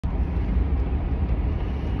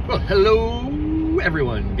Well, hello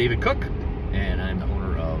everyone, David Cook, and I'm the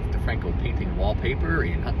owner of DeFranco Painting and Wallpaper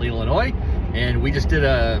in Huntley, Illinois. And we just did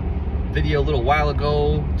a video a little while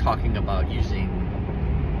ago talking about using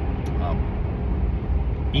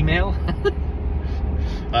email.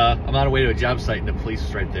 I'm on the way to a job site and the police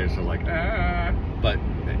is right there, so like, but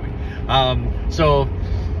anyway. So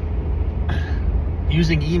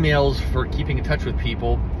using emails for keeping in touch with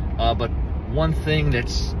people, but one thing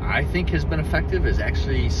that's I think has been effective is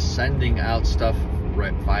actually sending out stuff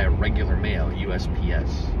via regular mail,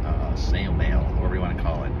 USPS, snail mail, whatever you want to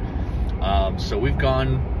call it. So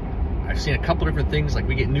I've seen a couple different things, like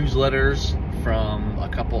we get newsletters from a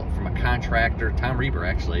contractor, Tom Reber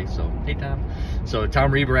actually. So hey Tom. So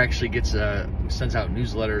Tom Reber actually sends out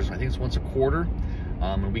newsletters. I think it's once a quarter,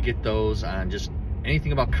 and we get those on just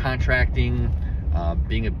anything about contracting.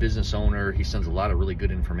 Being a business owner, he sends a lot of really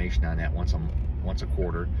good information on that once a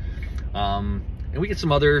quarter. And we get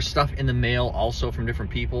some other stuff in the mail also from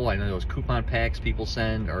different people. I know those coupon packs people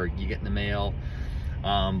send or you get in the mail.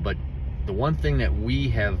 But the one thing that we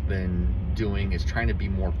have been doing is trying to be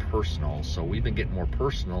more personal. So we've been getting more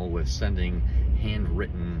personal with sending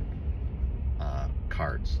handwritten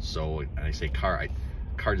cards. So I say card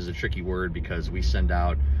is a tricky word because we send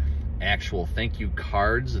out actual thank you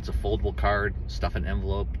cards. It's a foldable card, stuff an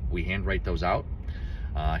envelope, we handwrite those out,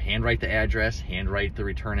 handwrite the address, handwrite the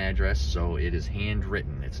return address, so it is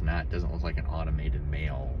handwritten. Doesn't look like an automated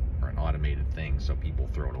mail or an automated thing, so people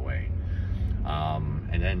throw it away.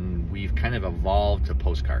 And then we've kind of evolved to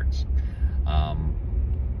postcards.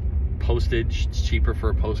 Postage, it's cheaper for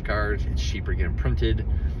a postcard, it's cheaper to get them printed.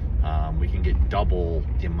 We can get double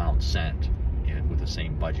the amount sent with the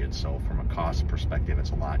same budget, so from a cost perspective it's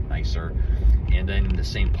a lot nicer. And then the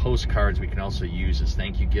same postcards we can also use as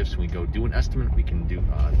thank you gifts. When we go do an estimate, we can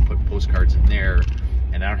put postcards in there,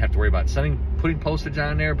 and I don't have to worry about putting postage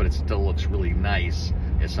on there, but it still looks really nice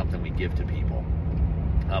as something we give to people.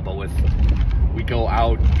 But we go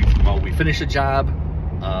out, we finish a job,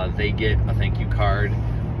 they get a thank you card.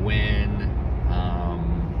 When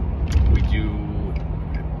we do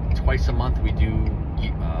twice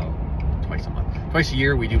a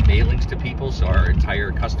year we do mailings to people, so our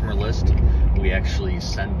entire customer list, we actually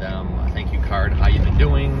send them a thank you card. How you been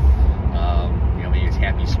doing? Maybe it's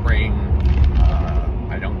happy spring.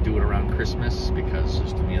 I don't do it around Christmas because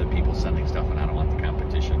there's too many other people sending stuff and I don't want the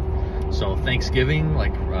competition. So Thanksgiving,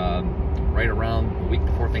 like right around the week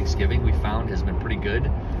before Thanksgiving, we found has been pretty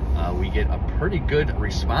good. We get a pretty good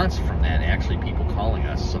response from that, actually, people calling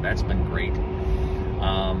us, so that's been great.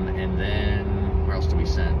 And then where else do we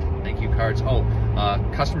send thank you cards?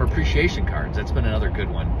 Customer appreciation cards. That's been another good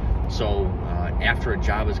one. So after a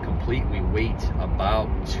job is complete, we wait about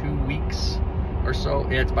 2 weeks or so.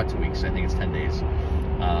 Yeah, it's about 2 weeks. I think it's 10 days.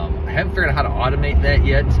 I haven't figured out how to automate that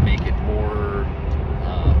yet to make it more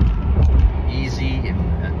easy, and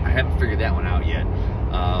I haven't figured that one out yet.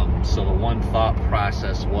 So the one thought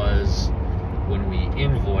process was when we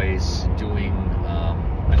invoice, doing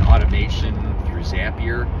an automation through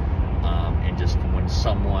Zapier, and just when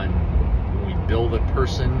we bill the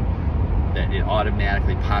person, that it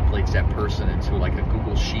automatically populates that person into like a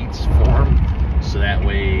Google Sheets form, so that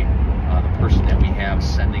way the person that we have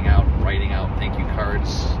writing out thank you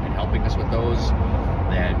cards and helping us with those,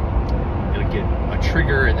 that it'll get a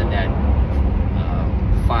trigger, and then that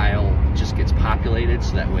file just gets populated,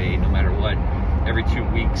 so that way no matter what, every 2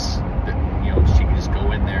 weeks she can just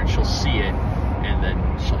go in there and she'll see it, and then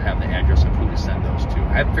she'll have the address of who to send those to.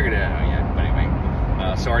 I haven't figured it out yet, but anyway.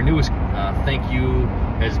 So our newest thank you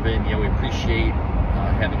has been, we appreciate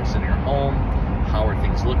having us in your home. How are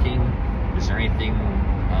things looking? Is there anything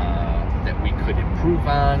that we could improve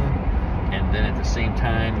on? And then at the same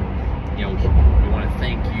time, we want to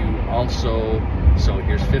thank you also. So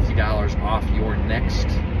here's $50 off your next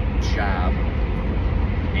job.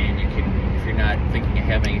 And you can, if you're not thinking of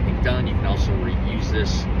having anything done, you can also use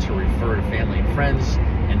this to refer to family and friends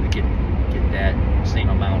and get that same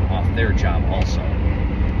amount off their job also.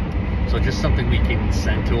 So just something we can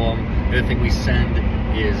send to them. The other thing we send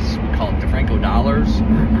is, we call it DeFranco dollars.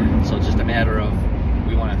 So it's just a matter of,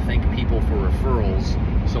 we want to thank people for referrals.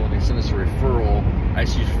 So when they send us a referral, I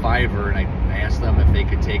just use Fiverr, and I ask them if they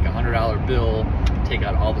could take a $100 bill, take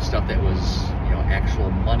out all the stuff that was actual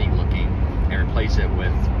money looking, and replace it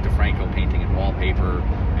with DeFranco Painting and Wallpaper,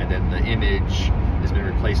 and then the image has been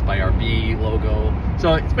replaced by our B logo.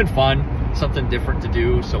 So it's been fun, something different to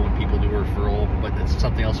do. So when people do a referral, but it's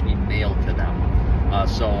something else we mail to them.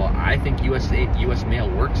 So I think US mail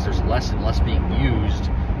works. There's less and less being used,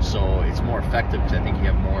 so it's more effective because I think you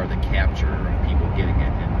have more of the capture of people getting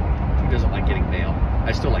it. And who doesn't like getting mail?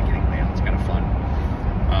 I still like getting mail. It's kind of fun.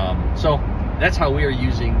 So that's how we are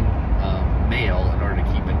using mail in order to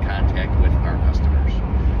keep in contact with our customers.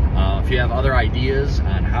 If you have other ideas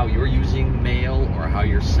on how you're using mail or how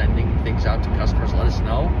you're sending things out to customers, let us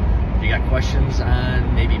know. If you got questions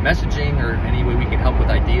on maybe messaging or any way we can help with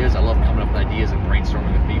ideas, I love coming up with ideas and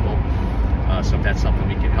brainstorming with people. So if that's something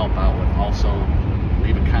we can help out with, also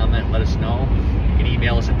leave a comment, let us know. You can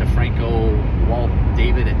email us at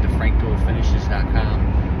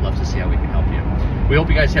DeFranco@DefrancoFinishes.com. Love to see how we can help you. We hope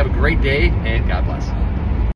you guys have a great day, and God bless.